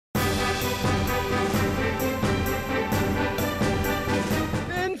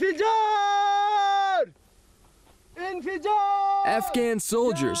Afghan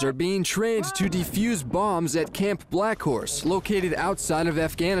soldiers are being trained to defuse bombs at Camp Black Horse, located outside of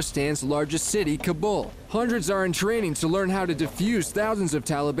Afghanistan's largest city, Kabul. Hundreds are in training to learn how to defuse thousands of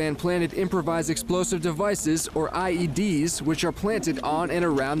Taliban-planted Improvised Explosive Devices, or IEDs, which are planted on and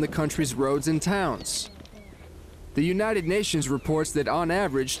around the country's roads and towns. The United Nations reports that on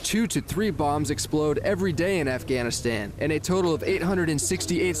average, 2 to 3 bombs explode every day in Afghanistan, and a total of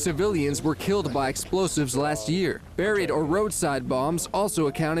 868 civilians were killed by explosives last year. Buried or roadside bombs also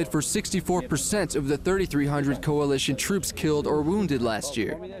accounted for 64% of the 3,300 coalition troops killed or wounded last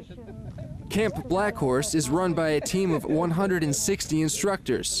year. Camp Black Horse is run by a team of 160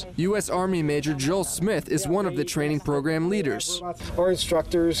 instructors. U.S. Army Major Joel Smith is one of the training program leaders. Our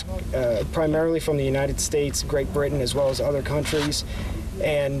instructors, primarily from the United States, Great Britain, as well as other countries,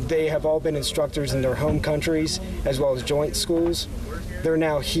 and they have all been instructors in their home countries, as well as joint schools. They're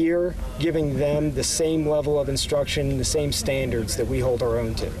now here, giving them the same level of instruction, the same standards that we hold our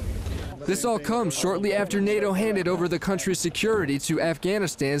own to. This all comes shortly after NATO handed over the country's security to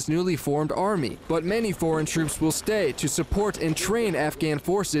Afghanistan's newly formed army. But many foreign troops will stay to support and train Afghan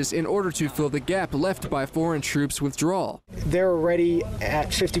forces in order to fill the gap left by foreign troops' withdrawal. They're already at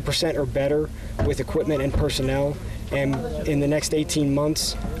 50% or better with equipment and personnel, and in the next 18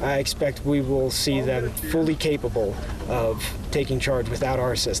 months, I expect we will see them fully capable of taking charge without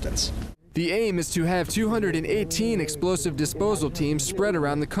our assistance. The aim is to have 218 explosive disposal teams spread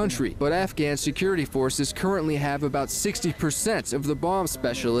around the country, but Afghan security forces currently have about 60% of the bomb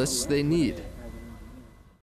specialists they need.